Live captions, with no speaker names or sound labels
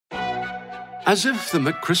As if the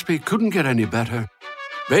McCrispy couldn't get any better,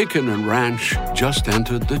 Bacon and Ranch just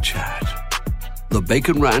entered the chat. The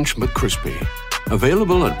Bacon Ranch McCrispy,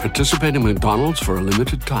 available at participating McDonald's for a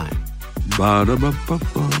limited time. Ba-da-ba-ba-ba.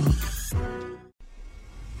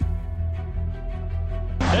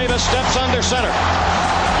 Davis steps under center.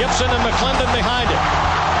 Gibson and McClendon behind him.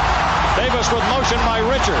 Davis with motion by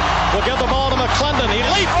Richard. Will give the ball to McClendon. He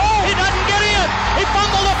leaps. Oh, he doesn't get in. He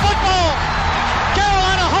fumbled the football.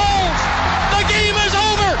 Carolina holds. The game is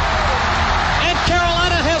over. And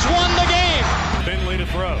Carolina has won the game. Finley to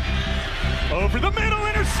throw. Over the middle,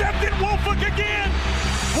 intercepted. Wolford again.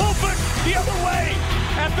 Wolford the other way.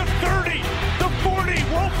 At the 30, the 40.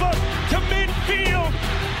 Wolford to midfield.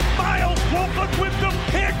 Miles Wolford with the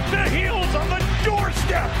pick. The heels on the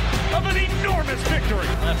doorstep of an enormous victory.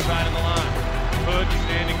 Left side of the line. Hood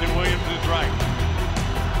standing to Williams' right.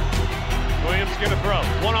 Williams going to throw.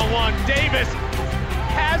 One-on-one. Davis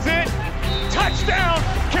has it. Touchdown.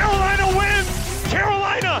 Carolina wins.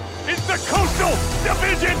 Carolina is the Coastal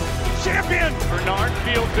Division champion. Bernard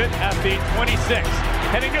fields it at the 26.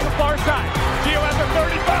 Heading to the far side. Gio at the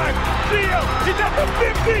 35. Gio is at the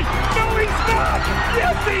 50. No, he's not.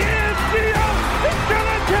 Yes, he is. Gio is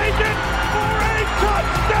going to take it for a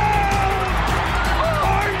touchdown.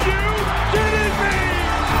 Are you kidding me?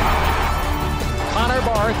 Connor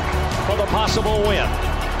Barth for the possible win.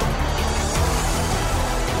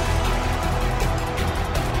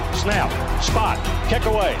 Snap, spot, kick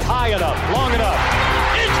away, high enough, long enough.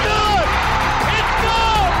 It's good! It's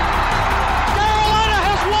good! Carolina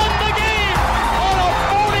has won the game on a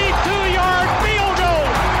 42-yard field goal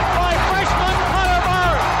by freshman Connor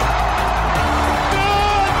Barth.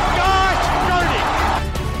 Good gosh, dirty.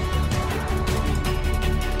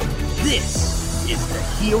 This is the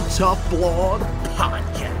Heel Tough Blog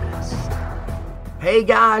Podcast. Hey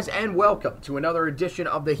guys, and welcome to another edition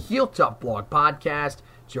of the Heel Tough Blog Podcast.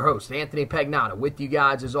 It's your host, Anthony Pagnotta, with you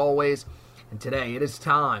guys as always. And today it is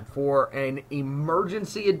time for an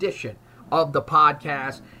emergency edition of the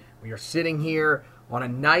podcast. We are sitting here on a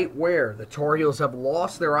night where the Tar Heels have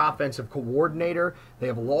lost their offensive coordinator. They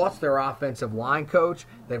have lost their offensive line coach.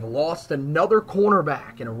 They've lost another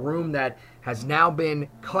cornerback in a room that has now been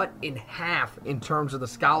cut in half in terms of the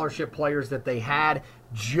scholarship players that they had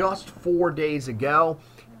just 4 days ago.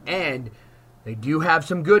 And they do have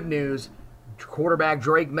some good news. Quarterback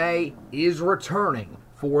Drake Maye is returning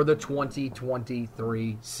for the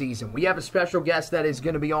 2023 season. We have a special guest that is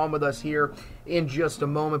going to be on with us here in just a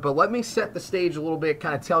moment, but let me set the stage a little bit,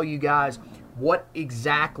 kind of tell you guys what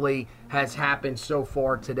exactly has happened so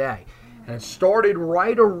far today. And it started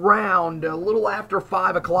right around a little after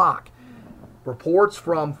 5 o'clock. Reports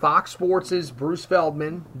from Fox Sports' Bruce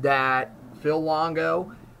Feldman that Phil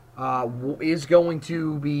Longo is going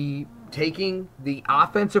to be taking the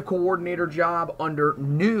offensive coordinator job under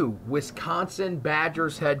new Wisconsin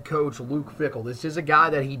Badgers head coach Luke Fickell. This is a guy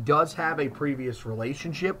that he does have a previous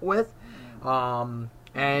relationship with, and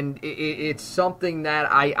it's something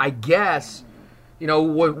that I guess, you know,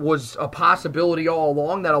 was a possibility all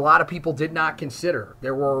along that a lot of people did not consider.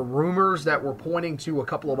 There were rumors that were pointing to a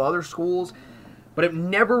couple of other schools, but it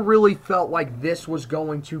never really felt like this was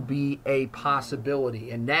going to be a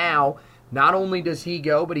possibility. And now, not only does he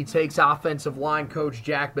go, but he takes offensive line coach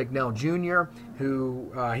Jack Bicknell Jr., who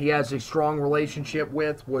he has a strong relationship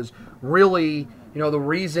with, was really, you know, the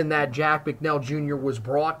reason that Jack Bicknell Jr. was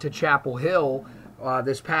brought to Chapel Hill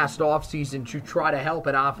this past offseason to try to help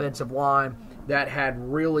an offensive line that had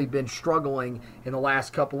really been struggling in the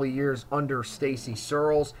last couple of years under Stacey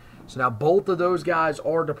Searles. So now both of those guys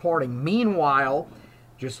are departing. Meanwhile,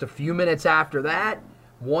 just a few minutes after that,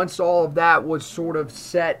 once all of that was sort of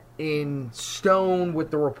set in stone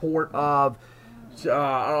with the report of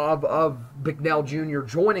Bicknell Jr.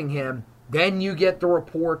 joining him, then you get the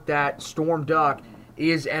report that Storm Duck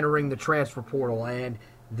is entering the transfer portal, and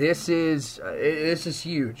this is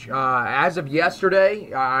huge. As of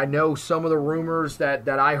yesterday, I know some of the rumors that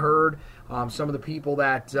I heard, some of the people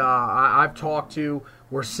that I've talked to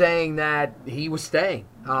were saying that he was staying.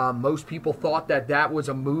 Most people thought that was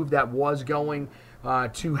a move that was going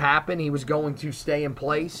to happen. He was going to stay in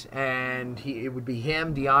place, and it would be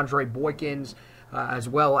him, DeAndre Boykins, as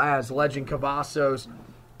well as Legend Cavazos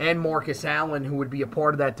and Marcus Allen, who would be a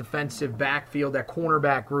part of that defensive backfield, that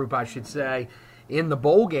cornerback group, I should say, in the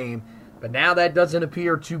bowl game. But now that doesn't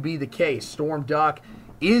appear to be the case. Storm Duck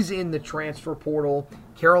is in the transfer portal.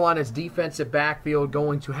 Carolina's defensive backfield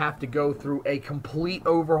going to have to go through a complete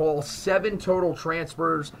overhaul. 7 total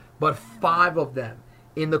transfers, but 5 of them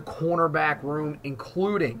in the cornerback room,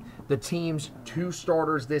 including the team's 2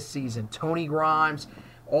 starters this season. Tony Grimes,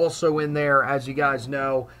 also in there, as you guys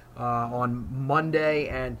know, on Monday,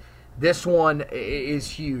 and this one is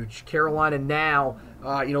huge. Carolina now,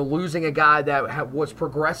 losing a guy that was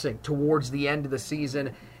progressing towards the end of the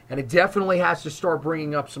season, and it definitely has to start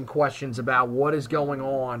bringing up some questions about what is going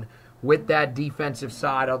on with that defensive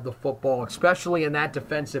side of the football, especially in that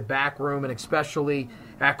defensive back room and especially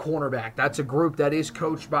at cornerback. That's a group that is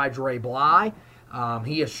coached by Dre Bly.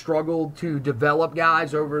 He has struggled to develop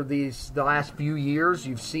guys over the last few years.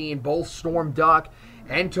 You've seen both Storm Duck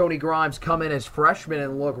and Tony Grimes come in as freshmen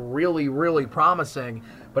and look really, really promising,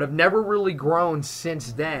 but have never really grown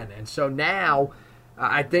since then. And so now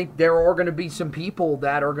I think there are going to be some people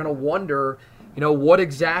that are going to wonder, what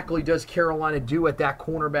exactly does Carolina do at that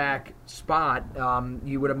cornerback spot?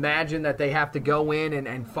 You would imagine that they have to go in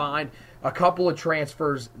and find a couple of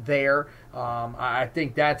transfers there. I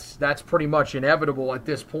think that's pretty much inevitable at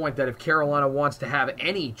this point, that if Carolina wants to have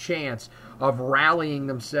any chance of rallying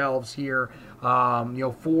themselves here,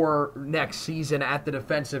 for next season at the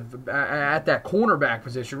at that cornerback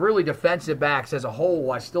position, really defensive backs as a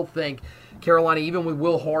whole, I still think Carolina, even with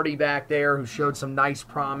Will Hardy back there, who showed some nice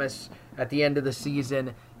promise at the end of the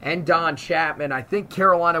season, and Don Chapman, I think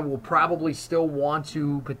Carolina will probably still want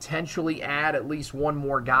to potentially add at least one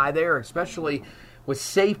more guy there, especially with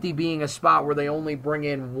safety being a spot where they only bring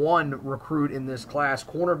in one recruit in this class.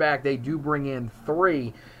 Cornerback, they do bring in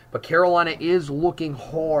 3, but Carolina is looking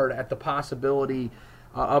hard at the possibility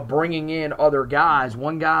of bringing in other guys.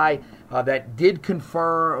 One guy that did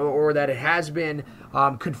confirm, or that it has been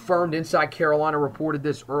confirmed inside Carolina, reported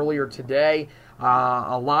this earlier today.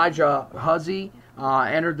 Elijah Huzzy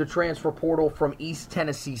entered the transfer portal from East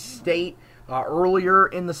Tennessee State earlier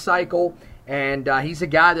in the cycle, and he's a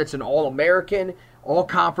guy that's an All-American,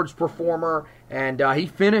 All-Conference performer, and he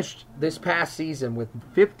finished this past season with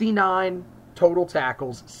 59 total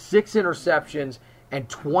tackles, 6 interceptions, and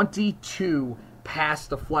 22 pass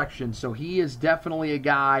deflections. So he is definitely a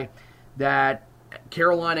guy that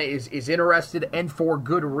Carolina is interested, and for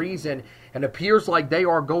good reason, and appears like they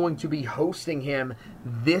are going to be hosting him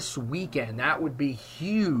this weekend. That would be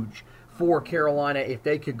huge for Carolina if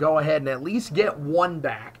they could go ahead and at least get one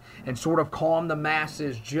back and sort of calm the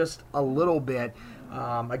masses just a little bit.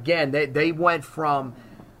 Again, they went from,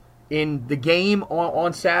 in the game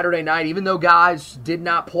on Saturday night, even though guys did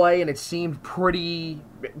not play and it seemed pretty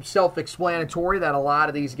self-explanatory that a lot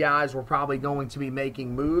of these guys were probably going to be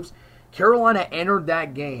making moves, Carolina entered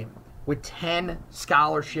that game with 10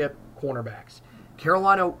 scholarship cornerbacks.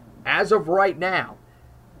 Carolina, as of right now,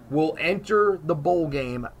 will enter the bowl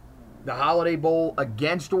game, the Holiday Bowl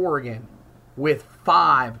against Oregon, with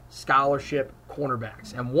 5 scholarship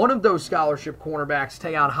cornerbacks. And one of those scholarship cornerbacks,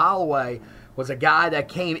 Tayon Holloway, was a guy that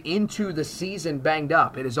came into the season banged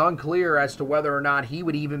up. It is unclear as to whether or not he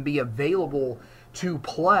would even be available to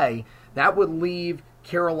play. That would leave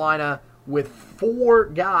Carolina with 4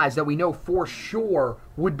 guys that we know for sure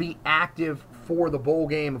would be active for the bowl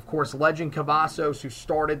game. Of course, legend Cavazos, who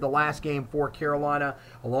started the last game for Carolina,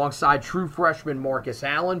 alongside true freshman Marcus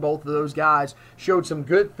Allen. Both of those guys showed some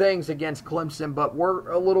good things against Clemson, but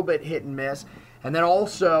were a little bit hit and miss. And then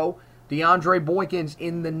also DeAndre Boykins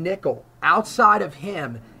in the nickel. Outside of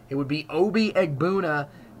him, it would be Obi Egbuna,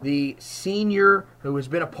 the senior who has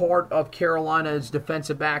been a part of Carolina's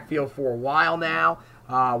defensive backfield for a while now.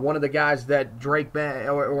 One of the guys that Dre Bly,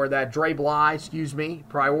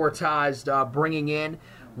 prioritized bringing in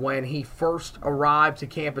when he first arrived to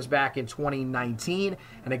campus back in 2019,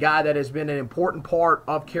 and a guy that has been an important part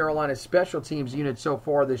of Carolina's special teams unit so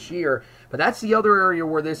far this year. But that's the other area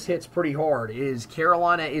where this hits pretty hard, is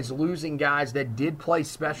Carolina is losing guys that did play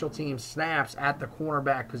special teams snaps at the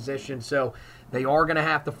cornerback position, so they are going to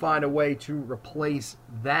have to find a way to replace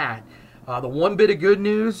that. The one bit of good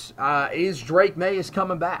news is Drake Maye is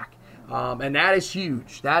coming back. And that is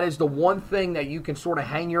huge. That is the one thing that you can sort of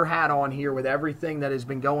hang your hat on here with everything that has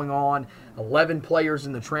been going on. 11 players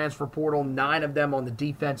in the transfer portal, 9 of them on the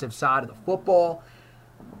defensive side of the football.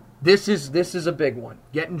 This is a big one.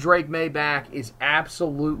 Getting Drake Maye back is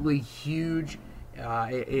absolutely huge.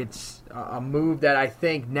 It's a move that I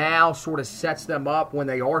think now sort of sets them up when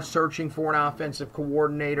they are searching for an offensive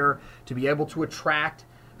coordinator to be able to attract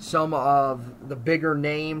some of the bigger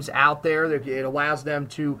names out there. It allows them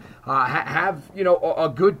to have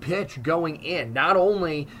a good pitch going in, not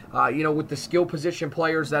only with the skill position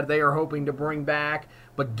players that they are hoping to bring back,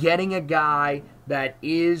 but getting a guy that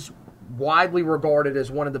is widely regarded as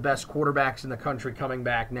one of the best quarterbacks in the country coming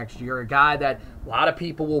back next year, a guy that a lot of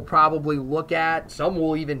people will probably look at, some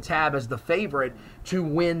will even tab as the favorite to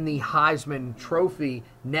win the Heisman Trophy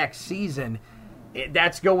next season.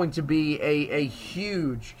 that's going to be a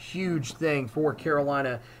huge, huge thing for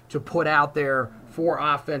Carolina to put out there for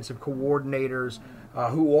offensive coordinators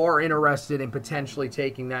who are interested in potentially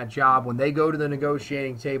taking that job. When they go to the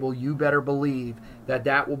negotiating table, you better believe that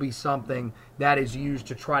that will be something that is used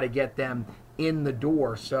to try to get them in the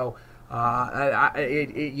door. So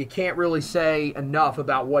you can't really say enough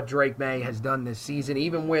about what Drake Maye has done this season.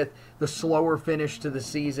 Even with the slower finish to the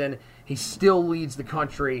season, he still leads the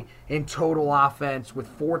country in total offense with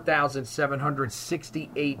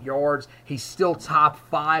 4,768 yards. He's still top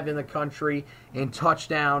 5 in the country in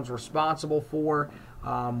touchdowns responsible for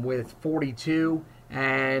with 42.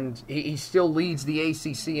 And he still leads the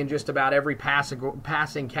ACC in just about every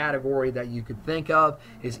passing category that you could think of,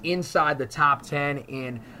 is inside the top 10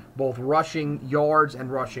 in both rushing yards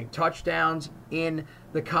and rushing touchdowns in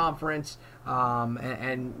the conference.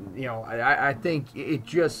 I think it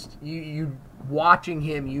just, you watching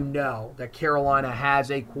him, you know that Carolina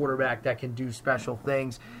has a quarterback that can do special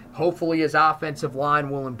things. Hopefully his offensive line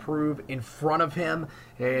will improve in front of him.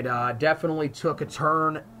 It definitely took a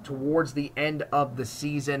turn towards the end of the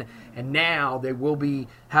season, and now they will be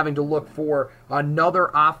having to look for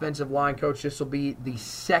another offensive line coach. This will be the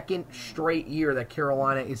second straight year that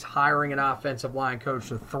Carolina is hiring an offensive line coach.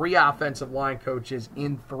 So 3 offensive line coaches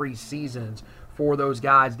in 3 seasons for those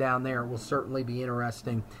guys down there. It will certainly be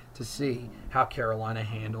interesting to see how Carolina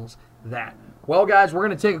handles that. Well, guys, we're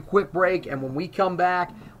going to take a quick break, and when we come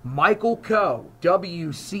back, Michael Coe,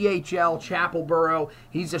 WCHL Chapelboro.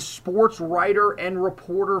 He's a sports writer and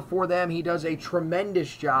reporter for them. He does a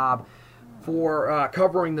tremendous job for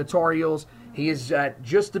covering the Tar Heels. He is at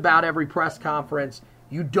just about every press conference.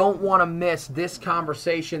 You don't want to miss this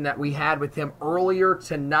conversation that we had with him earlier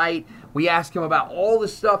tonight. We asked him about all the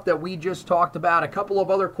stuff that we just talked about, a couple of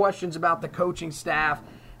other questions about the coaching staff,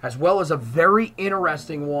 as well as a very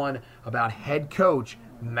interesting one about head coach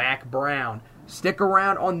Mack Brown. Stick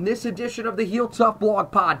around on this edition of the Heel Tough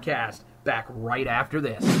Blog Podcast. Back right after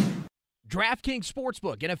this. DraftKings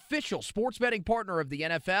Sportsbook, an official sports betting partner of the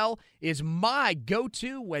NFL, is my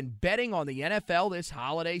go-to when betting on the NFL this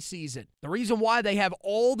holiday season. The reason why they have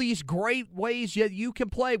all these great ways that you can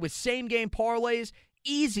play with same-game parlays,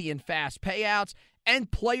 easy and fast payouts,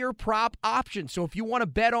 and player prop options. So if you want to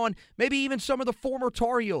bet on maybe even some of the former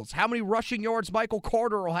Tar Heels, how many rushing yards Michael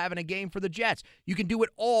Carter will have in a game for the Jets, you can do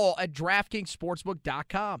it all at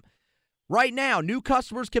DraftKingsSportsbook.com. Right now, new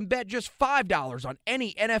customers can bet just $5 on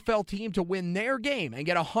any NFL team to win their game and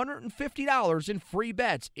get $150 in free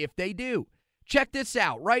bets if they do. Check this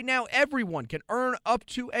out. Right now, everyone can earn up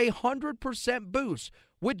to 100% boost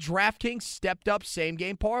with DraftKings stepped-up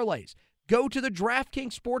same-game parlays. Go to the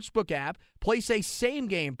DraftKings Sportsbook app, place a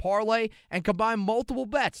same-game parlay, and combine multiple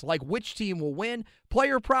bets like which team will win,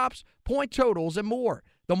 player props, point totals, and more.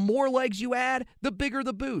 The more legs you add, the bigger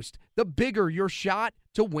the boost, the bigger your shot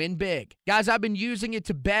to win big. Guys, I've been using it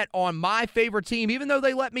to bet on my favorite team, even though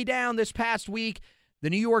they let me down this past week. The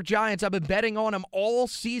New York Giants, I've been betting on them all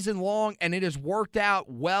season long, and it has worked out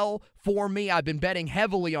well for me. I've been betting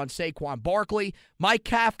heavily on Saquon Barkley. Mike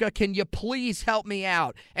Kafka, can you please help me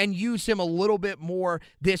out and use him a little bit more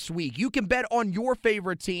this week? You can bet on your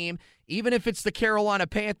favorite team, even if it's the Carolina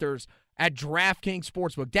Panthers, at DraftKings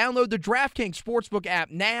Sportsbook. Download the DraftKings Sportsbook app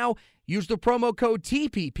now. Use the promo code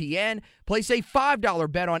TPPN. Place a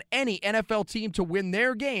 $5 bet on any NFL team to win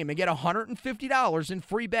their game and get $150 in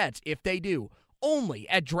free bets if they do. Only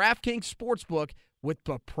at DraftKings Sportsbook with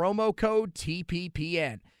the promo code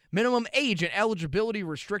TPPN. Minimum age and eligibility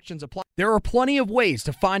restrictions apply. There are plenty of ways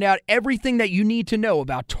to find out everything that you need to know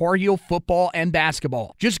about Tar Heel football and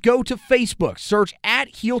basketball. Just go to Facebook, search at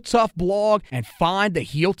Heel Tough Blog, and find the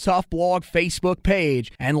Heel Tough Blog Facebook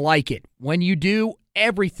page and like it. When you do,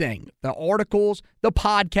 everything, the articles, the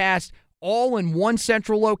podcast, all in one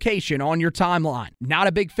central location on your timeline. Not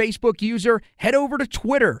a big Facebook user? Head over to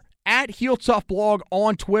Twitter. At Heel Tough Blog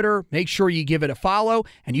on Twitter. Make sure you give it a follow,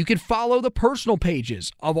 and you can follow the personal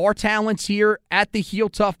pages of our talents here at the Heel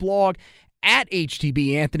Tough Blog, at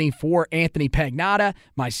HTB Anthony for Anthony Pagnotta,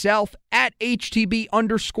 myself at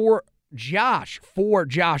HTB_Josh for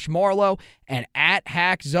Josh Marlowe, and at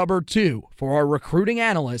Hack Zubbard 2 for our recruiting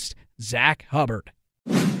analyst, Zach Hubbard.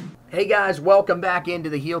 Hey guys, welcome back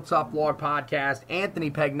into the Heel Tough Blog Podcast.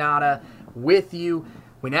 Anthony Pagnotta with you.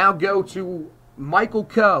 We now go to Michael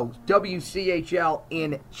Coe, WCHL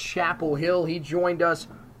in Chapel Hill. He joined us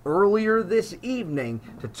earlier this evening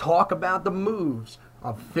to talk about the moves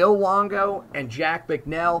of Phil Longo and Jack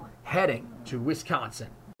Bicknell heading to Wisconsin.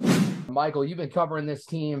 Michael, you've been covering this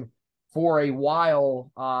team for a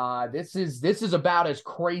while. This is about as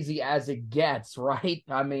crazy as it gets, right?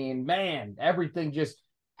 I mean, man, everything just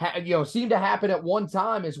seemed to happen at one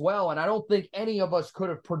time as well. And I don't think any of us could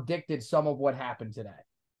have predicted some of what happened today.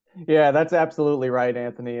 Yeah, that's absolutely right,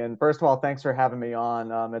 Anthony. And first of all, thanks for having me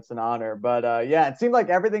on. It's an honor. But yeah, it seemed like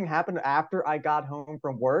everything happened after I got home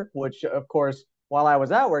from work, which, of course, while I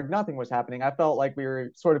was at work, nothing was happening. I felt like we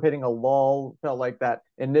were sort of hitting a lull, felt like that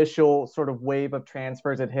initial sort of wave of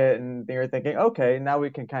transfers had hit, and they were thinking, okay, now we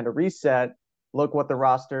can kind of reset, look what the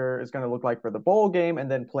roster is going to look like for the bowl game,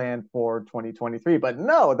 and then plan for 2023. But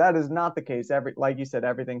no, that is not the case. Like you said,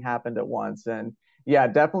 everything happened at once. And yeah,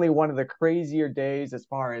 definitely one of the crazier days as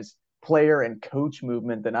far as player and coach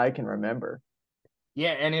movement than I can remember.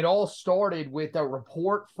 Yeah, and it all started with a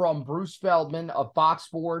report from Bruce Feldman of Fox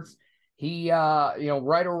Sports. He,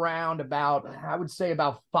 right around about, I would say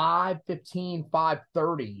about 5:15,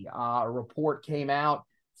 5:30, a report came out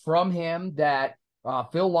from him that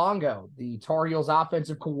Phil Longo, the Tar Heels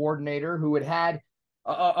offensive coordinator, who had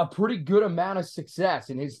a pretty good amount of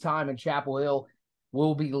success in his time in Chapel Hill,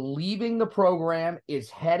 will be leaving the program,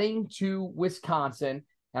 is heading to Wisconsin,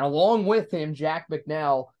 and along with him, Jack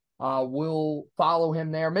Bicknell will follow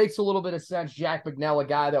him there. Makes a little bit of sense. Jack Bicknell, a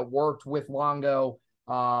guy that worked with Longo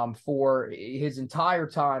for his entire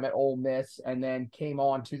time at Ole Miss, and then came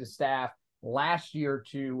on to the staff last year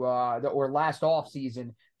last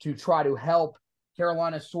offseason to try to help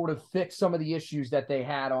Carolina sort of fix some of the issues that they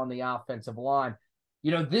had on the offensive line.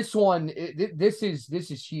 This one, this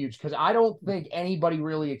is huge because I don't think anybody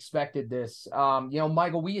really expected this.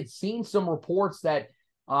 Michael, we had seen some reports that,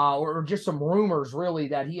 or just some rumors really,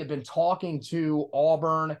 that he had been talking to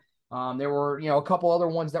Auburn. There were, a couple other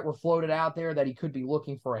ones that were floated out there that he could be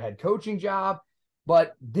looking for a head coaching job.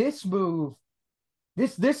 But this move,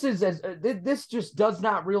 this just does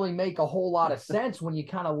not really make a whole lot of sense when you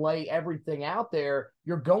kind of lay everything out there.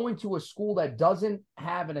 You're going to a school that doesn't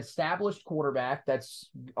have an established quarterback, that's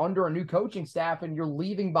under a new coaching staff, and you're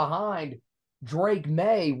leaving behind Drake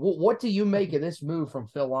Maye. What do you make of this move from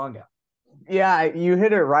Phil Longo? Yeah, you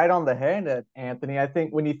hit it right on the head, Anthony. I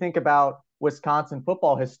think when you think about Wisconsin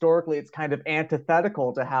football, historically, it's kind of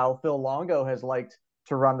antithetical to how Phil Longo has liked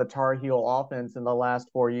to run the Tar Heel offense in the last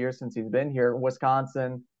 4 years since he's been here.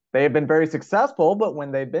 Wisconsin, they have been very successful, but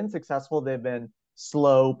when they've been successful, they've been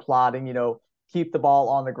slow, plodding, keep the ball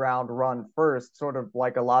on the ground, run first, sort of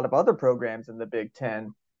like a lot of other programs in the Big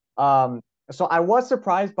Ten. So I was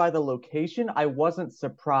surprised by the location. I wasn't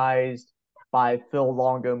surprised by Phil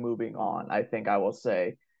Longo moving on, I think I will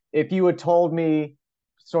say. If you had told me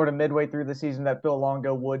sort of midway through the season that Phil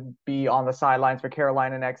Longo would be on the sidelines for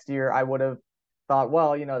Carolina next year, I would have thought,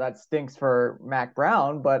 well, that stinks for Mac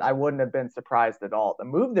Brown, but I wouldn't have been surprised at all. The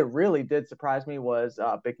move that really did surprise me was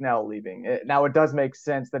Bicknell leaving. Now, it does make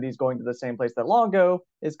sense that he's going to the same place that Longo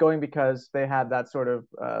is going because they have that sort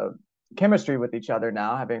of chemistry with each other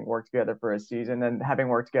now, having worked together for a season and having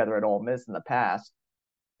worked together at Ole Miss in the past.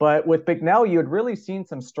 But with Bicknell, you had really seen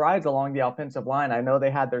some strides along the offensive line. I know they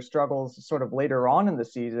had their struggles sort of later on in the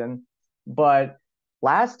season, but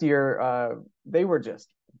last year they were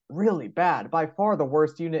just really bad. By far the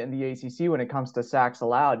worst unit in the ACC when it comes to sacks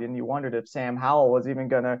allowed. And you wondered if Sam Howell was even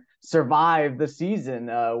going to survive the season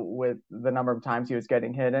with the number of times he was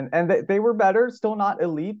getting hit. And they were better, still not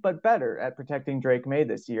elite, but better at protecting Drake Maye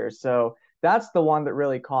this year. So that's the one that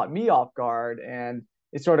really caught me off guard. And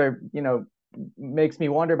it sort of, makes me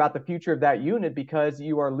wonder about the future of that unit because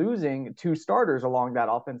you are losing two starters along that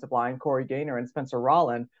offensive line, Corey Gaynor and Spencer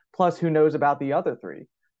Rolland, plus who knows about the other three.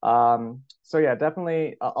 So yeah,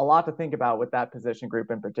 definitely a lot to think about with that position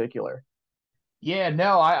group in particular. Yeah,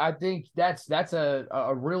 no, I think that's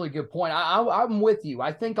a really good point. I'm with you.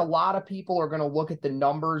 I think a lot of people are going to look at the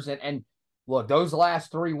numbers and look, those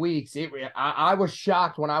last 3 weeks, I was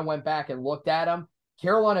shocked when I went back and looked at them.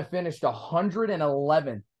 Carolina finished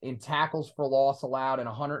 111 in tackles for loss allowed and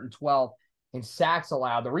 112 in sacks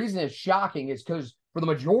allowed. The reason it's shocking is because for the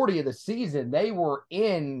majority of the season, they were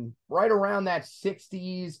in right around that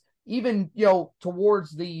 60s, even,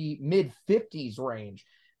 towards the mid 50s range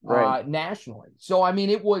nationally. So, I mean,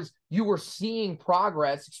 you were seeing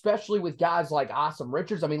progress, especially with guys like Asim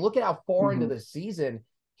Richards. I mean, look at how far into the season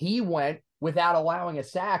he went without allowing a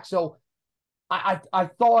sack. So, I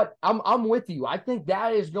thought I'm with you. I think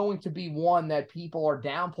that is going to be one that people are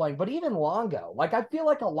downplaying. But even Longo, I feel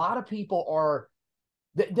like a lot of people are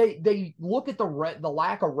they look at the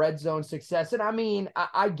lack of red zone success, and I mean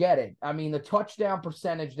I get it. I mean the touchdown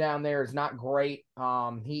percentage down there is not great.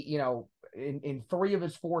 He in 3 of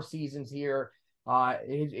his 4 seasons here,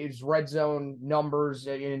 his red zone numbers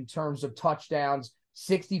in terms of touchdowns,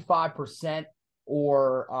 65%.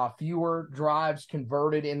 Or fewer drives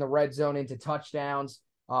converted in the red zone into touchdowns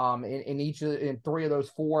in 3 of those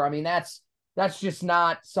 4. I mean, that's that's just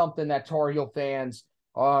not something that Tar Heel fans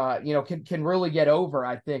can really get over,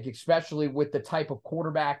 I think, especially with the type of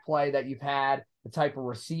quarterback play that you've had, the type of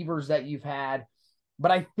receivers that you've had.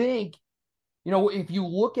 But I think, if you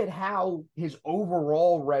look at how his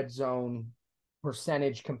overall red zone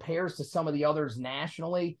percentage compares to some of the others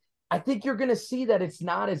nationally, I think you're going to see that it's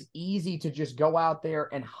not as easy to just go out there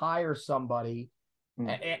and hire somebody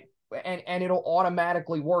and it'll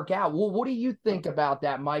automatically work out. Well, what do you think about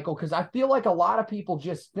that, Michael? Because I feel like a lot of people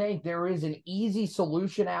just think there is an easy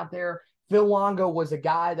solution out there. Phil Longo was a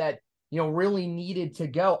guy that, really needed to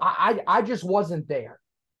go. I just wasn't there.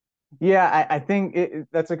 Yeah, I think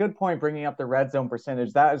that's a good point, bringing up the red zone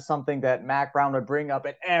percentage. That is something that Mac Brown would bring up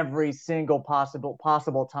at every single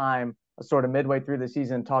possible time, sort of midway through the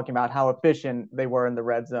season, talking about how efficient they were in the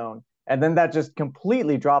red zone. And then that just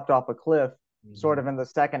completely dropped off a cliff sort of in the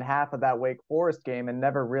second half of that Wake Forest game and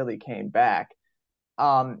never really came back.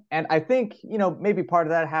 And I think, maybe part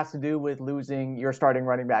of that has to do with losing your starting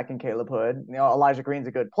running back in Caleb Hood. Elijah Green's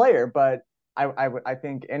a good player, but I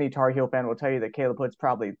think any Tar Heel fan will tell you that Caleb Hood's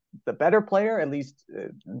probably the better player, at least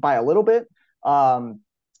by a little bit.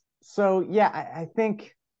 So yeah, I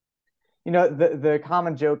think, the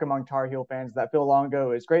common joke among Tar Heel fans is that Phil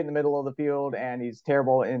Longo is great in the middle of the field and he's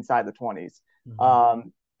terrible inside the 20s.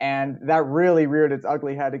 And that really reared its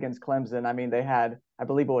ugly head against Clemson. I mean, they had, I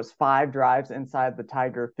believe it was 5 drives inside the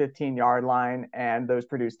Tiger 15-yard line, and those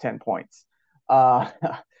produced 10 points.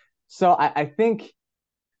 So I think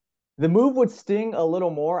the move would sting a little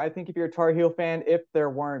more, I think, if you're a Tar Heel fan, if there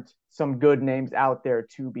weren't some good names out there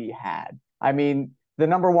to be had. I mean, the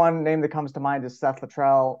number one name that comes to mind is Seth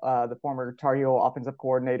Luttrell, the former Tar Heel offensive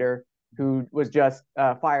coordinator, who was just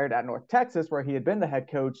fired at North Texas, where he had been the head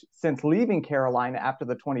coach since leaving Carolina after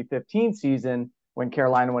the 2015 season, when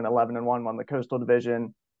Carolina went 11-1, won the Coastal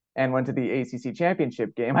Division, and went to the ACC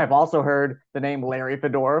championship game. I've also heard the name Larry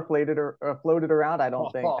Fedora floated around. I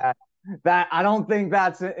don't think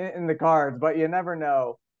that's in the cards, but you never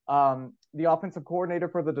know. The offensive coordinator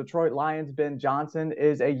for the Detroit Lions, Ben Johnson,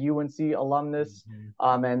 is a UNC alumnus,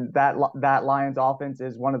 and that Lions offense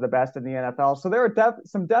is one of the best in the NFL. So there are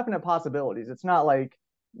some definite possibilities. It's not like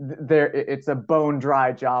it's a bone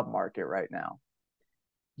dry job market right now.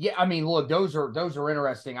 Yeah, I mean, look, those are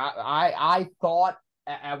interesting. I thought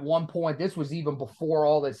at one point, this was even before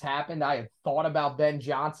all this happened, I had thought about Ben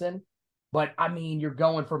Johnson, but I mean, you're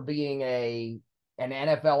going from being an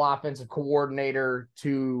NFL offensive coordinator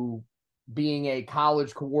to being a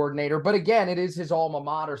college coordinator. But again, it is his alma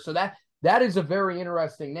mater. So that is a very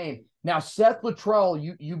interesting name. Now, Seth Luttrell,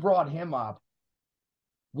 you brought him up.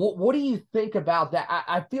 What do you think about that?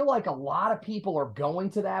 I feel like a lot of people are going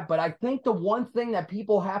to that, but I think the one thing that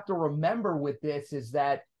people have to remember with this is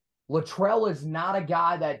that Luttrell is not a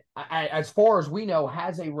guy that, as far as we know,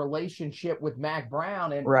 has a relationship with Mac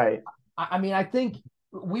Brown. And right. I mean, I think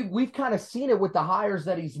we've kind of seen it with the hires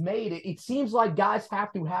that he's made. It seems like guys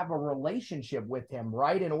have to have a relationship with him,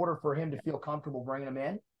 right, in order for him to feel comfortable bringing him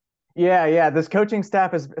in. Yeah. This coaching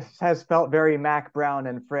staff has felt very Mac Brown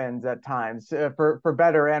and friends at times, for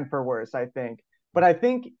better and for worse, I think. But I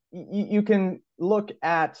think you can look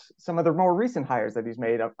at some of the more recent hires that he's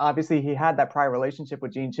made. Obviously, he had that prior relationship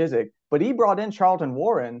with Gene Chizik, but he brought in Charlton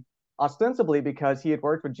Warren ostensibly because he had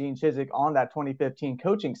worked with Gene Chizik on that 2015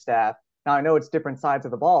 coaching staff. Now, I know it's different sides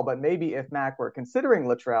of the ball, but maybe if Mac were considering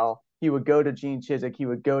Luttrell, he would go to Gene Chizik, he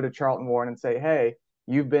would go to Charlton Warren and say, hey,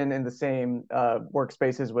 you've been in the same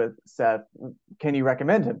workspaces with Seth. Can you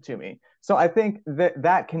recommend him to me? So I think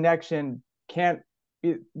that connection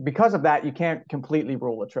because of that, you can't completely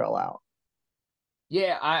rule Luttrell out.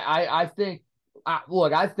 Yeah, I think,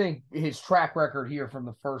 look, I think his track record here from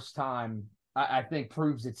the first time, I think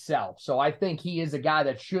proves itself. So I think he is a guy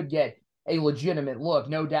that should get a legitimate look,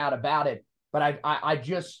 no doubt about it. But I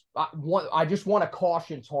just want to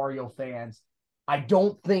caution Tar Heel fans. I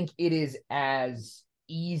don't think it is as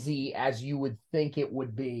easy as you would think it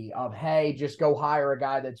would be of, hey, just go hire a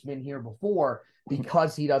guy that's been here before,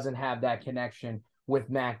 because he doesn't have that connection with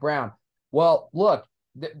Mac Brown. Well, look,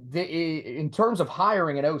 in terms of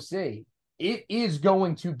hiring an OC, it is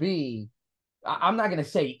going to be, I'm not going to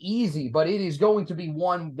say easy, but it is going to be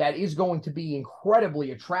one that is going to be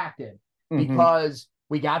incredibly attractive, because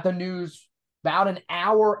we got the news about an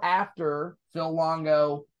hour after Phil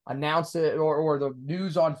Longo announced it, or the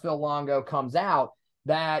news on Phil Longo comes out,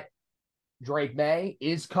 that Drake Maye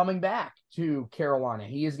is coming back to Carolina.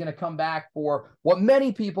 He is going to come back for what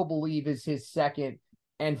many people believe is his second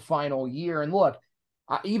and final year. And look,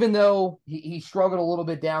 even though he struggled a little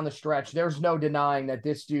bit down the stretch, there's no denying that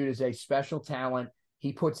this dude is a special talent.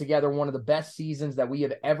 He put together one of the best seasons that we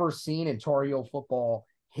have ever seen in Tar Heel football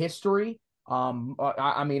history.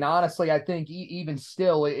 I mean, honestly, I think even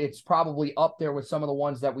still, it's probably up there with some of the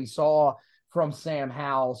ones that we saw from Sam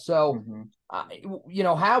Howell. So,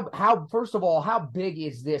 how first of all, how big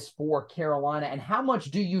is this for Carolina, and how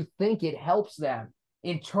much do you think it helps them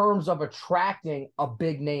in terms of attracting a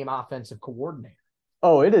big name offensive coordinator?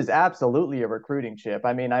 Oh, it is absolutely a recruiting chip.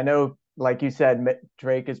 I mean, I know, like you said,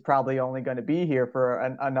 Drake is probably only going to be here for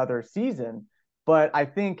another season, but I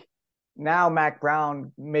think now Mac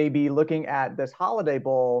Brown may be looking at this Holiday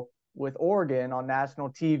Bowl with Oregon on national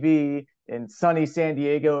TV in sunny San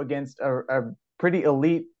Diego against a pretty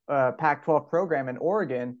elite Pac-12 program in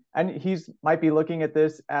Oregon, and he's might be looking at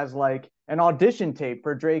this as like an audition tape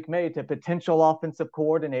for Drake May to potential offensive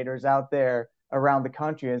coordinators out there around the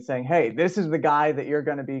country and saying, hey, this is the guy that you're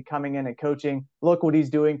going to be coming in and coaching. Look what he's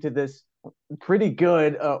doing to this pretty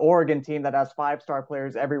good Oregon team that has 5-star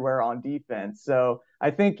players everywhere on defense. So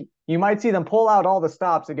I think you might see them pull out all the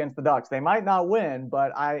stops against the Ducks. They might not win,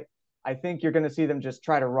 but I think you're going to see them just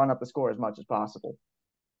try to run up the score as much as possible.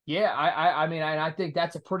 Yeah, I mean, I think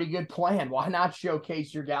that's a pretty good plan. Why not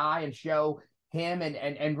showcase your guy and show him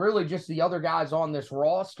and really just the other guys on this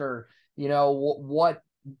roster, what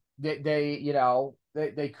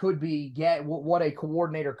they could be what a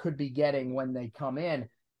coordinator could be getting when they come in.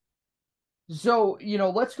 So,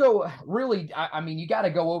 let's go really, I mean, you got to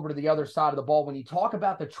go over to the other side of the ball. When you talk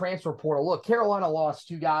about the transfer portal, look, Carolina lost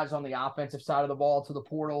 2 guys on the offensive side of the ball to the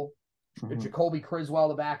portal. Jacoby Criswell,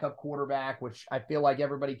 the backup quarterback, which I feel like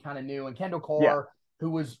everybody kind of knew, and Kendall Carr, who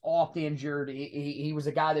was oft injured. He was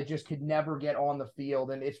a guy that just could never get on the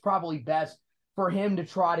field, and it's probably best for him to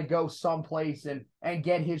try to go someplace and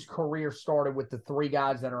get his career started with the 3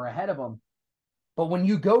 guys that are ahead of him. But when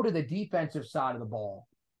you go to the defensive side of the ball,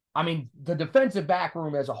 I mean, the defensive back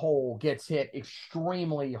room as a whole gets hit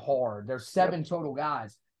extremely hard. There's 7 total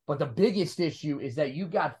guys. But the biggest issue is that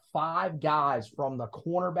you've got 5 guys from the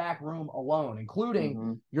cornerback room alone,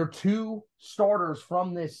 including your 2 starters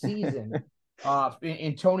from this season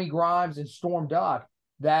in Tony Grimes and Storm Duck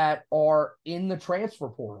that are in the transfer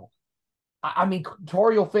portal. I mean,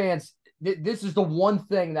 Tar Heel fans, this is the one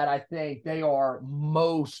thing that I think they are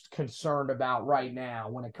most concerned about right now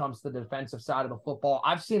when it comes to the defensive side of the football.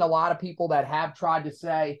 I've seen a lot of people that have tried to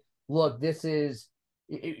say, look, this is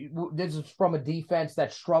from a defense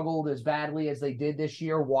that struggled as badly as they did this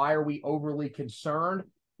year. Why are we overly concerned?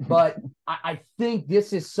 But I think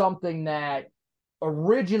this is something that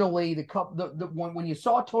originally when you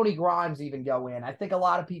saw Tony Grimes even go in, I think a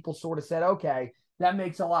lot of people sort of said, okay, that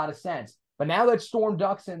makes a lot of sense. But now that Storm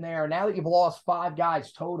Duck's in there, now that you've lost 5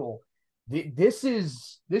 guys total, this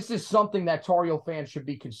is something that Tar Heel fans should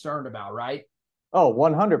be concerned about, right? Oh,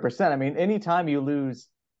 100%. I mean, anytime you lose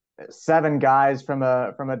 7 guys from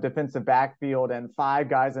a defensive backfield and 5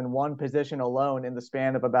 guys in one position alone in the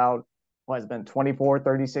span of about what has been 24,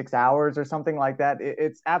 36 hours or something like that,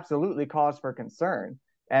 it's absolutely cause for concern.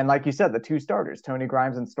 And like you said, the 2 starters, Tony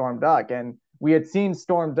Grimes and Storm Duck, and we had seen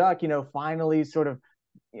Storm Duck, finally sort of,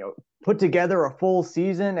 put together a full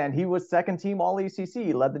season, and he was second team All ACC.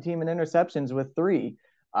 He led the team in interceptions with 3.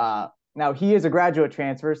 Now he is a graduate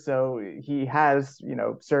transfer, so he has,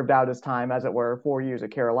 served out his time, as it were, 4 years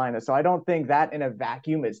at Carolina. So I don't think that in a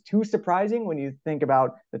vacuum is too surprising when you think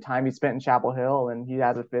about the time he spent in Chapel Hill, and he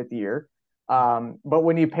has a 5th year. But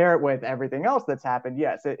when you pair it with everything else that's happened,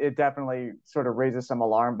 yes, it definitely sort of raises some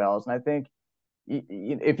alarm bells. And I think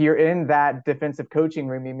if you're in that defensive coaching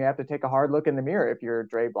room, you may have to take a hard look in the mirror if you're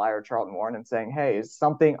Dre Bly or Charlton Warren and saying, hey, is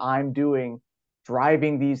something I'm doing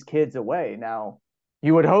driving these kids away? Now,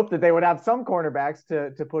 you would hope that they would have some cornerbacks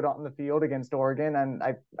to put on the field against Oregon, and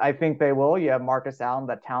I think they will. You have Marcus Allen,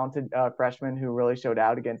 that talented freshman who really showed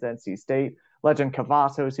out against NC State. Legend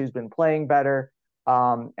Cavazos, who's been playing better.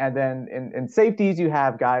 And then in safeties, you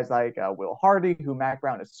have guys like Will Hardy, who Mac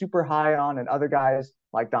Brown is super high on, and other guys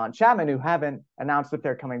like Don Chapman, who haven't announced that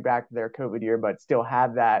they're coming back to their COVID year, but still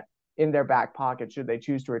have that in their back pocket should they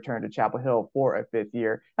choose to return to Chapel Hill for a 5th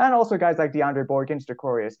year. And also guys like DeAndre Boykins,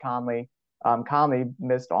 Jacorius Conley. Conley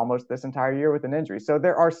missed almost this entire year with an injury. So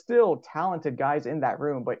there are still talented guys in that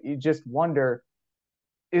room, but you just wonder,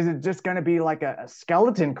 is it just going to be like a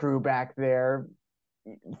skeleton crew back there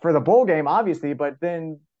for the bowl game, obviously, but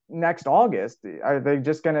then next August, is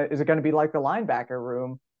it going to be like the linebacker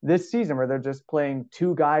room this season where they're just playing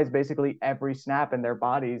 2 guys basically every snap and their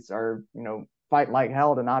bodies are, fight like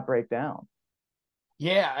hell to not break down?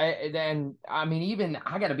 Yeah. And I mean, even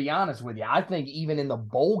I got to be honest with you, I think even in the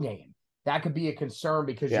bowl game, that could be a concern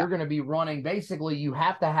because you're going to be running. Basically, you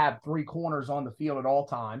have to have 3 corners on the field at all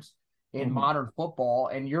times in modern football,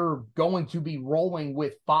 and you're going to be rolling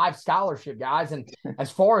with 5 scholarship guys. And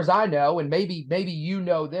as far as I know, and maybe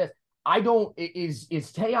this, is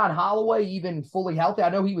Tayon Holloway even fully healthy? I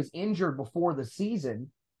know he was injured before the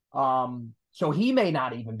season, so he may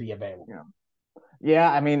not even be available.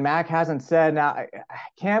 Yeah, I mean, Mac hasn't said. Now,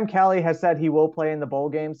 Cam Kelly has said he will play in the bowl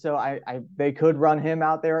game, so they could run him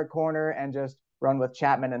out there at corner and just run with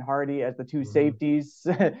Chapman and Hardy as the two safeties.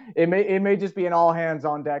 It may just be an all hands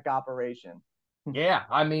on deck operation. Yeah,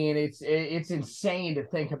 I mean, it's insane to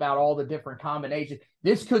think about all the different combinations.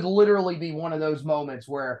 This could literally be one of those moments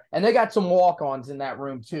where, and they got some walk-ons in that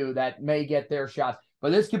room too that may get their shots,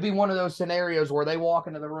 but this could be one of those scenarios where they walk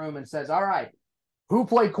into the room and says, all right, who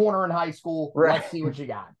played corner in high school? Right. Let's see what you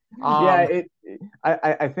got. I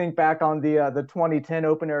think back on the 2010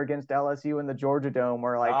 opener against LSU in the Georgia Dome,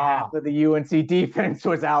 where like half of the UNC defense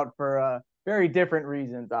was out for very different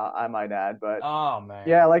reasons, I might add. But man,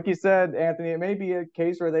 yeah, like you said, Anthony, it may be a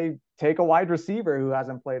case where they take a wide receiver who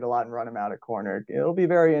hasn't played a lot and run him out at corner. It'll be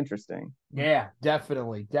very interesting. Yeah,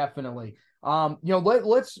 definitely.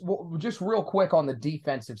 Let's just real quick on the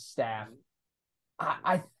defensive staff.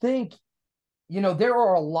 I think, there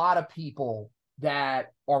are a lot of people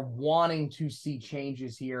that are wanting to see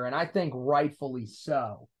changes here, and I think rightfully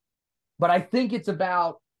so. But I think it's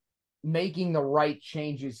about making the right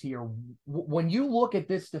changes here. When you look at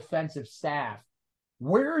this defensive staff,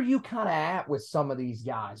 where are you kind of at with some of these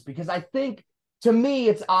guys? Because I think, to me,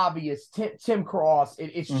 it's obvious. Tim Cross,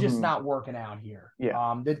 it's just not working out here.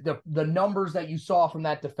 Yeah. The numbers that you saw from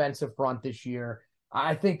that defensive front this year,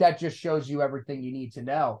 I think that just shows you everything you need to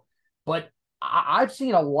know. But I've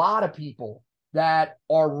seen a lot of people that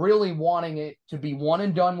are really wanting it to be one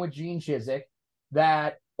and done with Gene Chizik,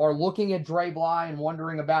 that are looking at Dre Bly and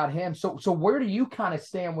wondering about him. So where do you kind of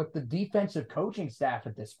stand with the defensive coaching staff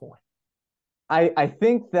at this point? I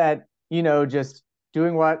think that, just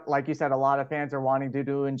doing what, like you said, a lot of fans are wanting to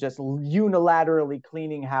do and just unilaterally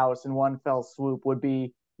cleaning house in one fell swoop would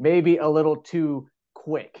be maybe a little too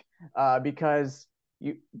quick because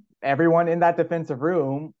everyone in that defensive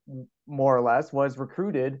room, more or less, was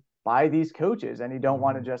recruited by these coaches, and you don't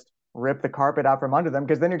want to just rip the carpet out from under them,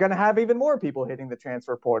 because then you're going to have even more people hitting the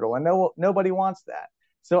transfer portal, and nobody wants that.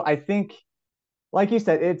 So I think, like you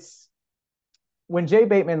said, it's when Jay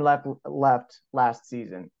Bateman left last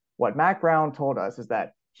season, what Mac Brown told us is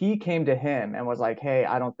that he came to him and was like, hey,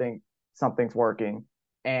 I don't think something's working.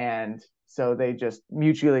 And so they just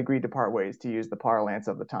mutually agreed to part ways, to use the parlance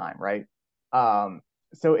of the time, right?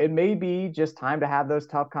 So it may be just time to have those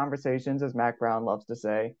tough conversations, as Mac Brown loves to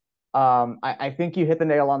say. I think you hit the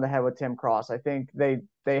nail on the head with Tim Cross. I think they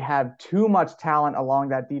have too much talent along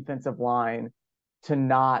that defensive line to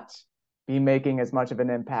not be making as much of an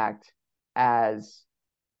impact as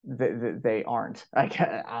they aren't.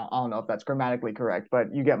 I don't know if that's grammatically correct,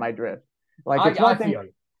 but you get my drift. Like,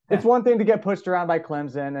 it's one thing to get pushed around by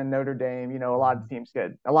Clemson and Notre Dame. A lot of teams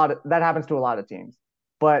that happens to a lot of teams,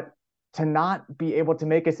 but to not be able to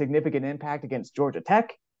make a significant impact against Georgia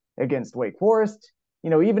Tech, against Wake Forest,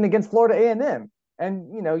 even against Florida A&M.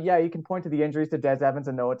 And, you can point to the injuries to Des Evans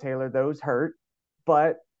and Noah Taylor. Those hurt.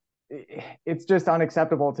 But it's just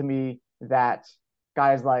unacceptable to me that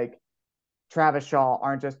guys like Travis Shaw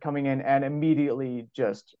aren't just coming in and immediately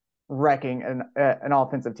just wrecking an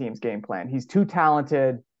offensive team's game plan. He's too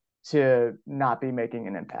talented to not be making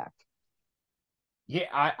an impact. Yeah,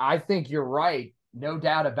 I think you're right. No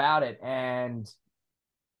doubt about it. And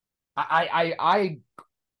I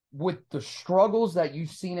with the struggles that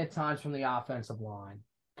you've seen at times from the offensive line,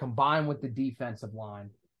 combined with the defensive line,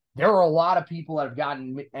 there are a lot of people that have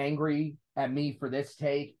gotten angry at me for this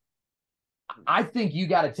take. I think you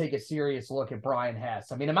got to take a serious look at Brian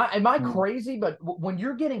Hess. I mean, am I crazy? But when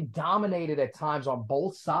you're getting dominated at times on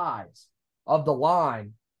both sides of the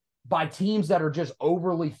line by teams that are just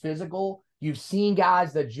overly physical, you've seen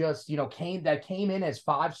guys that just, came in as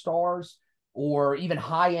 5 stars or even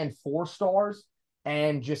high-end 4 stars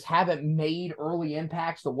and just haven't made early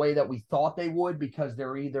impacts the way that we thought they would, because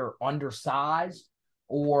they're either undersized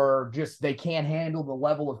or just they can't handle the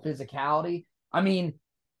level of physicality. I mean,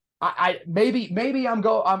 maybe I'm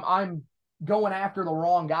going after the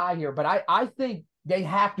wrong guy here, but I think they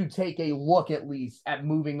have to take a look at least at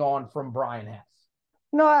moving on from Brian Hess.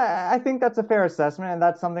 No, I think that's a fair assessment, and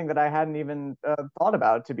that's something that I hadn't even thought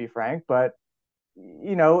about, to be frank. But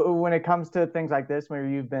when it comes to things like this, where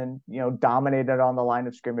you've been dominated on the line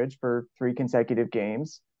of scrimmage for 3 consecutive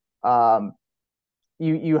games,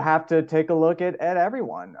 you have to take a look at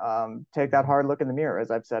everyone. Take that hard look in the mirror,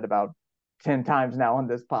 as I've said about 10 times now on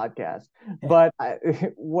this podcast. But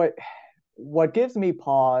what gives me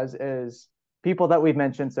pause is people that we've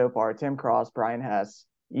mentioned so far: Tim Cross, Brian Hess,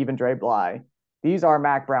 even Dre Bly. These are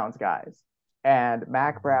Mac Brown's guys, and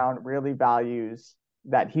Mac Brown really values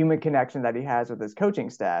that human connection that he has with his coaching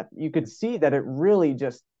staff, you could see that it really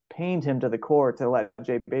just pained him to the core to let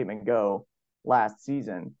Jay Bateman go last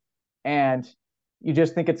season. And you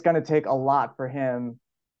just think it's going to take a lot for him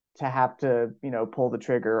to have to, pull the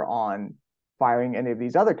trigger on firing any of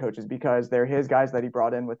these other coaches, because they're his guys that he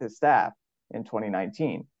brought in with his staff in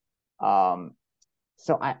 2019.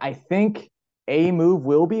 So I think a move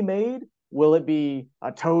will be made. Will it be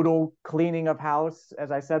a total cleaning of house?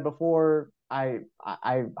 As I said before, I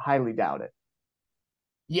highly doubt it.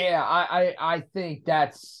 Yeah, I think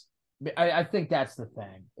that's the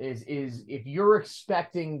thing is if you're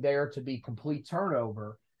expecting there to be complete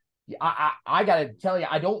turnover, I got to tell you,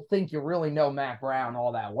 I don't think you really know Mack Brown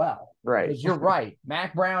all that well. Right. Because you're right.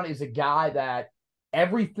 Mack Brown is a guy that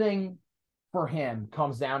everything for him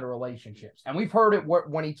comes down to relationships. And we've heard it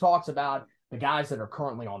when he talks about the guys that are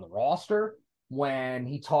currently on the roster, when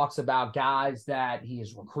he talks about guys that he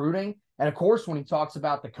is recruiting, and of course, when he talks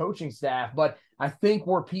about the coaching staff. But I think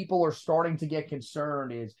where people are starting to get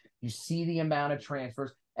concerned is you see the amount of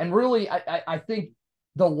transfers. And really, I think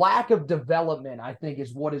the lack of development, I think,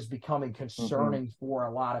 is what is becoming concerning for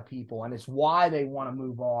a lot of people. And it's why they want to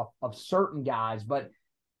move off of certain guys. But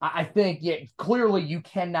I think, clearly you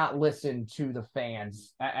cannot listen to the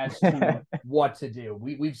fans as to what to do.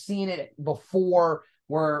 We've seen it before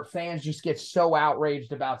where fans just get so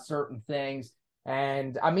outraged about certain things.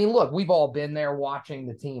 And, I mean, look, we've all been there watching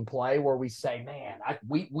the team play where we say, man,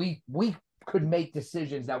 we could make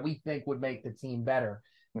decisions that we think would make the team better.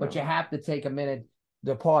 But you have to take a minute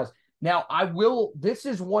to pause. Now, this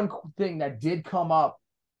is one thing that did come up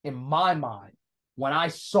in my mind when I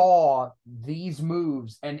saw these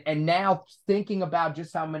moves and now thinking about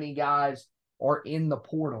just how many guys are in the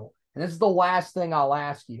portal. And this is the last thing I'll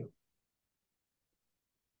ask you.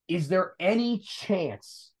 Is there any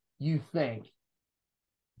chance you think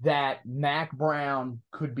that Mack Brown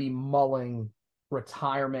could be mulling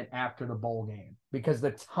retirement after the bowl game? Because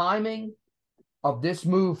the timing of this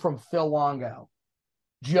move from Phil Longo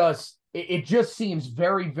just seems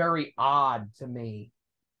very, very odd to me.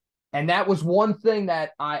 And that was one thing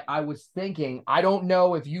that I was thinking. I don't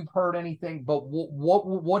know if you've heard anything, but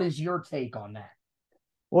what is your take on that?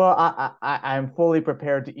 Well, I'm fully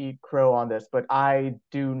prepared to eat crow on this, but I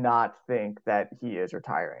do not think that he is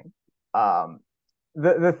retiring.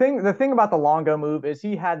 The thing about the Longo move is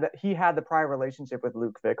he had the prior relationship with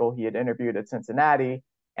Luke Fickell. He had interviewed at Cincinnati,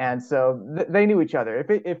 and so they knew each other.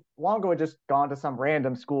 If Longo had just gone to some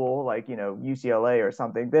random school like UCLA or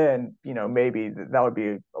something, then maybe that would be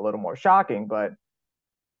a little more shocking. But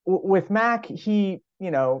with Mack, he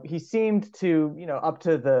seemed to up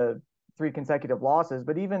to the 3 consecutive losses,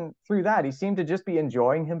 but even through that, he seemed to just be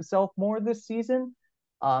enjoying himself more this season.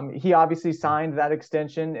 He obviously signed that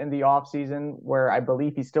extension in the offseason where I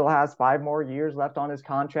believe he still has 5 more years left on his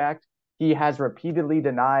contract. He has repeatedly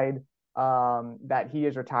denied that he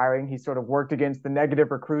is retiring. He sort of worked against the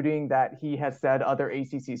negative recruiting that he has said other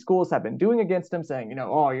ACC schools have been doing against him, saying,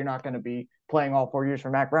 you're not going to be playing all 4 years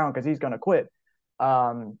for Mack Brown because he's going to quit.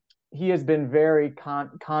 He has been very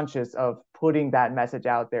conscious of putting that message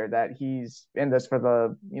out there that he's in this for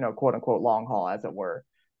the, quote unquote long haul, as it were.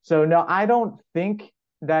 So no, I don't think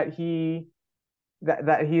that he's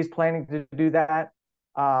planning to do that.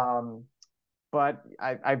 But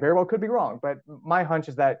I very well could be wrong. But my hunch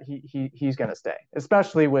is that he's going to stay,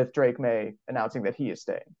 especially with Drake Maye announcing that he is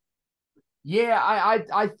staying. Yeah,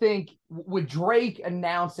 I think with Drake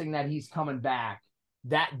announcing that he's coming back,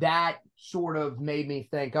 that sort of made me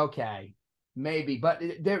think, okay, maybe. But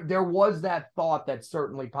there was that thought that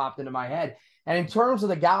certainly popped into my head. And in terms of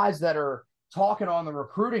the guys that are talking on the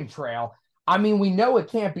recruiting trail, I mean, we know it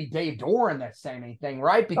can't be Dave Doran that's saying anything,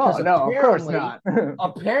 right? Because no, of course not.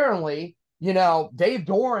 Apparently, Dave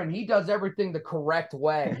Doran, he does everything the correct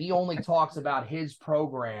way. He only talks about his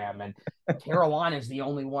program, and Carolina's the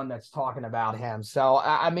only one that's talking about him. So,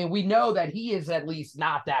 I mean, we know that he is at least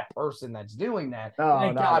not that person that's doing that.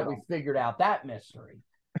 Thank God we figured out that mystery.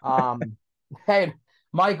 Hey,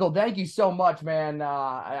 Michael, thank you so much, man.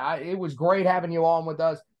 It was great having you on with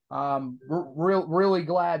us. Really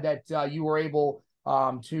glad that you were able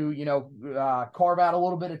to carve out a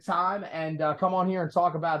little bit of time and come on here and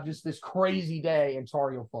talk about just this crazy day in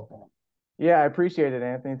Tar Heel football. Yeah, I appreciate it,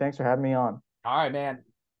 Anthony. Thanks for having me on. All right, man.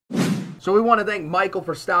 So we want to thank Michael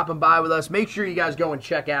for stopping by with us. Make sure you guys go and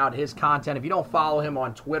check out his content. If you don't follow him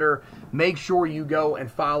on Twitter, make sure you go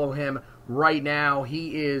and follow him right now.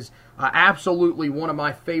 He is absolutely one of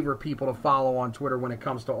my favorite people to follow on Twitter when it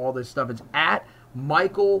comes to all this stuff. It's at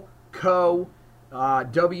Michael Koh,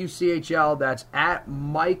 WCHL. That's at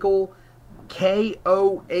Michael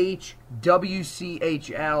KOH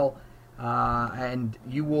WCHL. and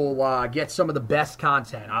you will get some of the best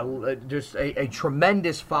content. Just a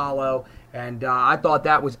tremendous follow, and I thought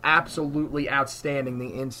that was absolutely outstanding, the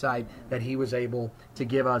insight that he was able to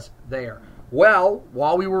give us there. Well,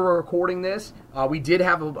 while we were recording this, we did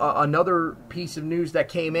have another piece of news that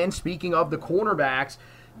came in. Speaking of the cornerbacks,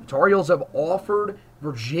 the Tar Heels have offered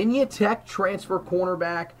Virginia Tech transfer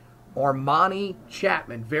cornerback Armani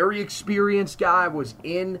Chapman. Very experienced guy, was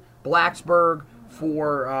in Blacksburg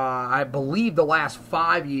for, I believe, the last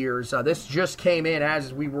 5 years. This just came in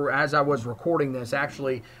as I was recording this.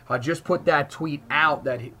 Actually, just put that tweet out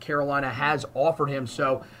that Carolina has offered him.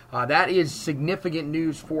 So that is significant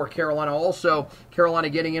news for Carolina. Also, Carolina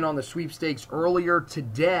getting in on the sweepstakes earlier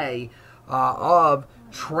today of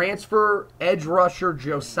transfer edge rusher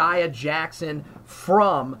Josiah Jackson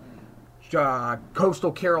from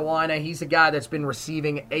Coastal Carolina. He's a guy that's been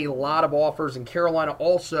receiving a lot of offers, and Carolina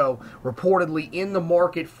also reportedly in the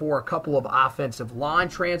market for a couple of offensive line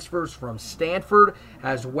transfers from Stanford,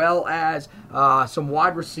 as well as some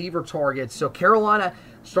wide receiver targets. So Carolina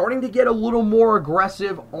starting to get a little more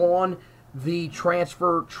aggressive on the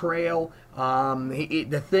transfer trail.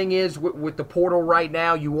 The thing is, with the portal right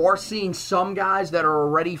now, you are seeing some guys that are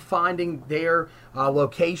already finding their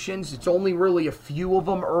locations. It's only really a few of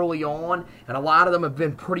them early on, and a lot of them have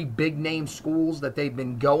been pretty big-name schools that they've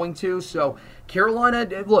been going to. So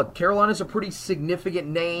Carolina's a pretty significant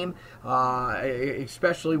name,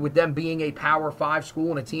 especially with them being a Power 5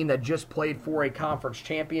 school and a team that just played for a conference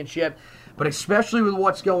championship. But especially with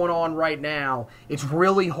what's going on right now, it's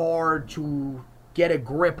really hard to get a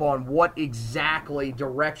grip on what exactly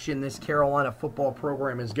direction this Carolina football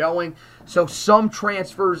program is going. So some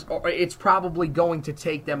transfers, it's probably going to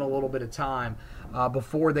take them a little bit of time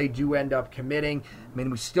before they do end up committing. I mean,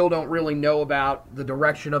 we still don't really know about the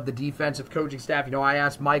direction of the defensive coaching staff. You know, I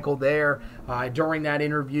asked Michael there during that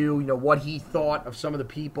interview, what he thought of some of the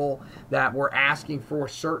people that were asking for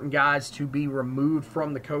certain guys to be removed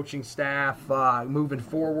from the coaching staff moving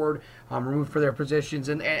forward, removed for their positions.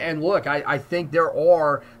 And look, I think there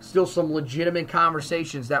are still some legitimate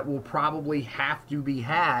conversations that will probably have to be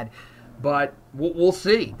had. But we'll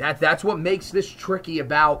see. That's what makes this tricky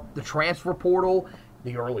about the transfer portal.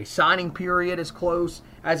 The early signing period is close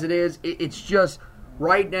as it is. It's just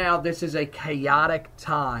right now this is a chaotic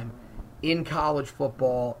time in college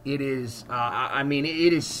football. It is,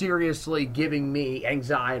 it is seriously giving me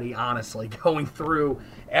anxiety, honestly, going through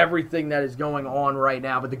everything that is going on right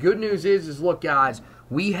now. But the good news is look, guys,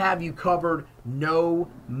 we have you covered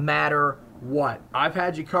no matter what. I've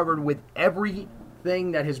had you covered with everything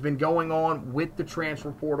that has been going on with the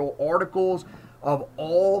transfer portal, articles of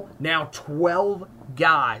all now 12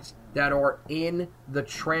 guys that are in the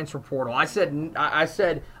transfer portal. I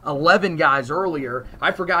said 11 guys earlier.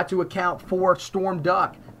 I forgot to account for Storm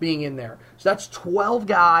Duck being in there. So that's 12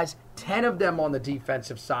 guys, 10 of them on the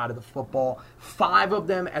defensive side of the football, 5 of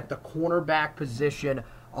them at the cornerback position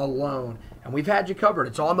alone. And we've had you covered.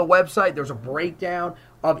 It's on the website. There's a breakdown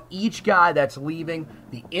of each guy that's leaving,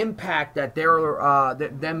 the impact that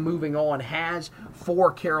them moving on has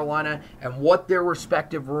for Carolina, and what their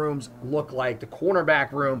respective rooms look like. The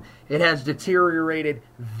cornerback room, it has deteriorated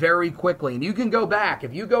very quickly. And you can go back.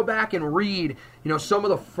 If you go back and read, some of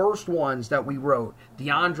the first ones that we wrote,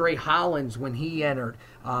 DeAndre Hollins when he entered,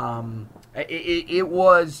 it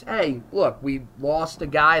was, hey, look, we lost a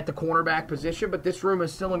guy at the cornerback position, but this room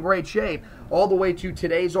is still in great shape, all the way to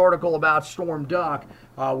today's article about Storm Duck,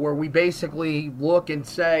 where we basically look and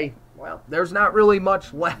say, well, there's not really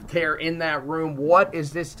much left there in that room. What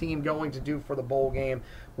is this team going to do for the bowl game?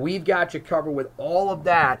 We've got you covered with all of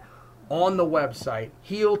that on the website,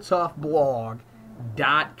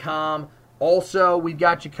 HeelToughBlog.com. Also, we've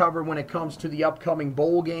got you covered when it comes to the upcoming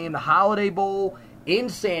bowl game, the Holiday Bowl in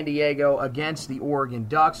San Diego against the Oregon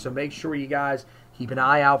Ducks. So make sure you guys keep an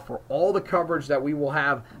eye out for all the coverage that we will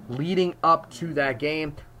have leading up to that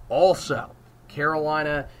game. Also,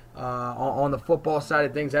 Carolina, on the football side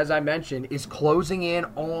of things, as I mentioned, is closing in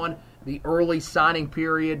on the early signing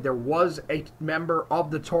period. There was a member of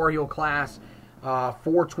the Tar Heel class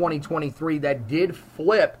for 2023 that did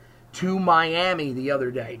flip to Miami the other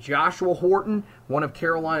day. Joshua Horton, one of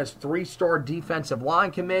Carolina's 3-star defensive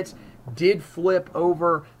line commits, did flip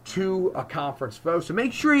over to a conference foe. So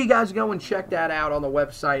make sure you guys go and check that out on the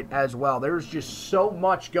website as well. There's just so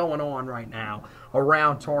much going on right now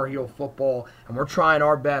around Tar Heel football, and we're trying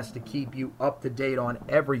our best to keep you up to date on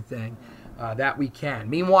everything that we can.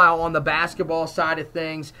 Meanwhile, on the basketball side of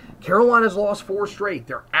things, Carolina's lost 4 straight.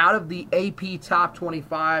 They're out of the AP Top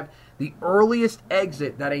 25, the earliest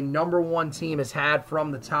exit that a number 1 team has had from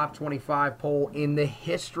the Top 25 poll in the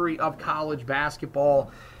history of college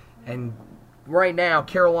basketball. And right now,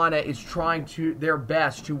 Carolina is trying their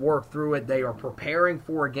best to work through it. They are preparing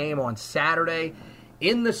for a game on Saturday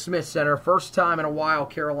in the Smith Center. First time in a while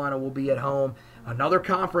Carolina will be at home. Another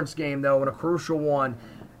conference game, though, and a crucial one,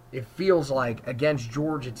 it feels like, against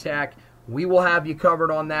Georgia Tech. We will have you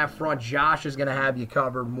covered on that front. Josh is going to have you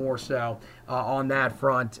covered more so on that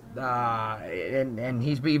front. And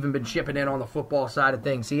he's even been chipping in on the football side of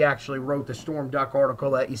things. He actually wrote the Storm Duck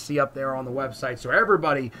article that you see up there on the website. So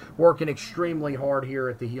everybody working extremely hard here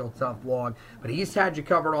at the Heel Tough blog. But he's had you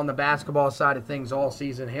covered on the basketball side of things all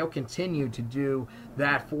season. He'll continue to do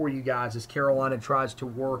that for you guys as Carolina tries to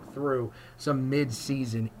work through some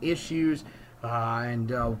mid-season issues.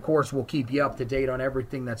 Of course, we'll keep you up to date on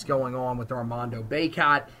everything that's going on with Armando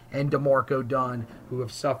Bacot and DeMarco Dunn, who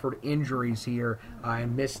have suffered injuries here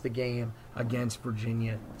and missed the game against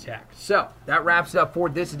Virginia Tech. So, that wraps it up for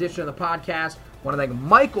this edition of the podcast. I want to thank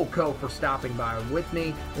Michael Coe for stopping by with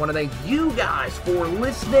me. I want to thank you guys for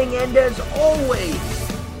listening, and as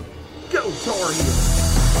always, go Tar Heels!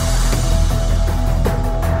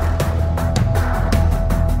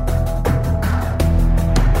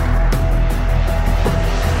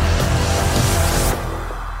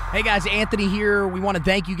 Hey guys, Anthony here. We want to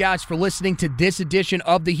thank you guys for listening to this edition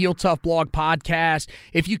of the Heel Tough Blog podcast.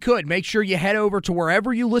 If you could, make sure you head over to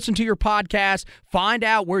wherever you listen to your podcast, find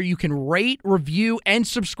out where you can rate, review, and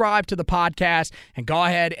subscribe to the podcast, and go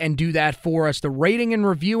ahead and do that for us. The rating and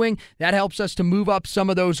reviewing, that helps us to move up some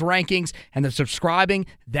of those rankings, and the subscribing,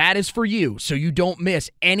 that is for you, so you don't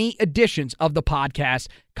miss any editions of the podcast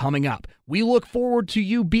coming up. We look forward to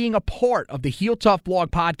you being a part of the Heel Tough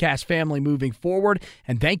Blog podcast family moving forward,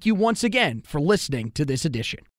 and thank you once again for listening to this edition.